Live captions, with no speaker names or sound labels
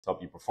to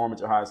help you perform at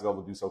your highest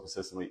level, do so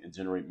consistently, and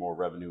generate more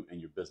revenue in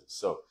your business.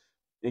 So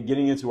in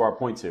getting into our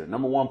points here,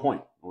 number one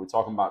point, we're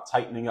talking about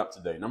tightening up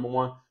today. Number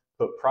one,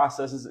 put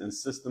processes and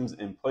systems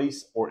in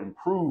place or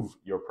improve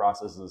your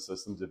processes and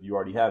systems if you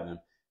already have them,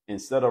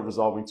 instead of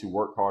resolving to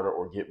work harder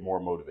or get more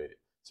motivated.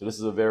 So this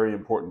is a very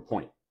important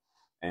point.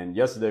 And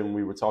yesterday when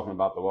we were talking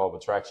about the law of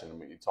attraction,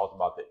 we talked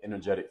about the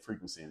energetic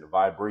frequency and the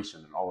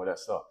vibration and all of that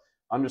stuff.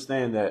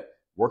 Understand that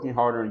working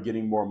harder and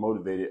getting more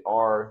motivated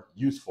are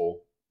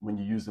useful when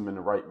you use them in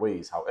the right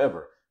ways.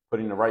 However,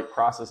 putting the right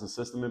process and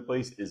system in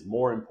place is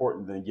more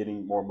important than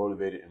getting more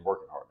motivated and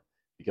working harder.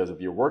 Because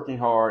if you're working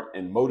hard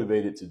and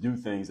motivated to do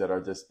things that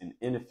are just an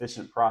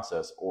inefficient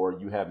process, or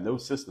you have no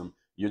system,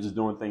 you're just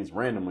doing things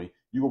randomly,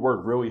 you will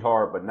work really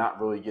hard but not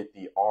really get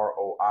the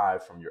ROI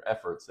from your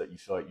efforts that you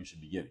feel like you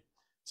should be getting.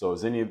 So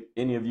is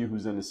any of you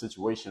who's in a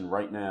situation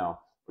right now,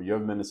 or you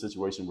ever been in a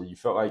situation where you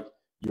felt like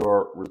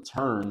your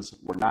returns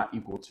were not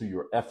equal to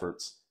your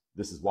efforts?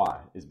 This is why.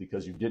 It's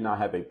because you did not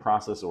have a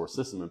process or a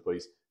system in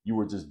place. You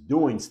were just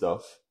doing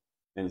stuff.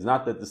 And it's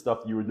not that the stuff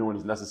you were doing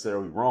is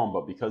necessarily wrong,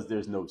 but because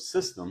there's no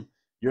system,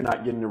 you're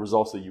not getting the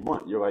results that you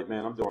want. You're like,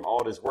 man, I'm doing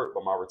all this work,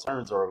 but my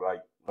returns are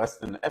like less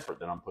than the effort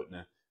that I'm putting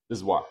in. This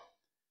is why.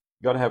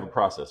 You got to have a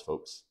process,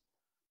 folks.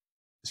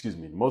 Excuse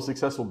me. The most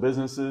successful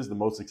businesses, the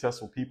most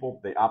successful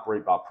people, they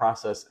operate by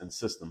process and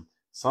system.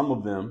 Some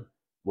of them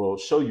will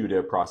show you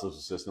their process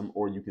or system,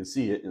 or you can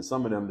see it. And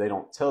some of them, they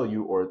don't tell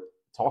you or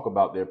talk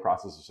about their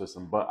process or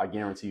system, but I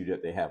guarantee you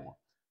that they have one.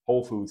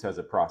 Whole Foods has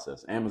a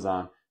process.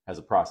 Amazon has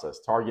a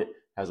process. Target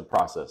has a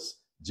process.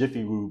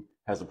 Jiffy Lube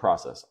has a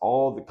process.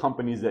 All the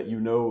companies that you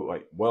know,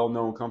 like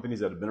well-known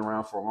companies that have been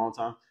around for a long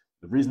time,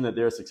 the reason that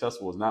they're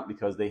successful is not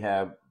because they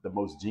have the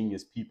most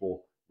genius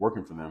people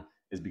working for them.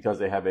 It's because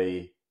they have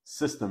a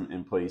system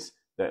in place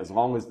that, as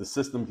long as the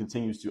system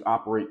continues to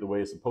operate the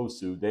way it's supposed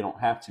to, they don't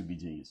have to be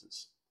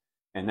geniuses.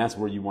 And that's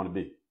where you want to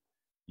be.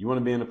 You want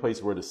to be in a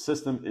place where the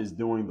system is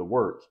doing the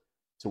work,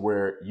 to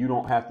where you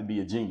don't have to be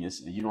a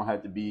genius and you don't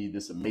have to be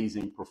this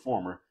amazing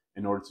performer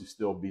in order to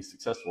still be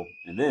successful.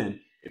 And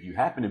then if you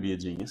happen to be a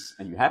genius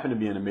and you happen to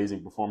be an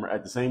amazing performer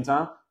at the same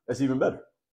time, that's even better.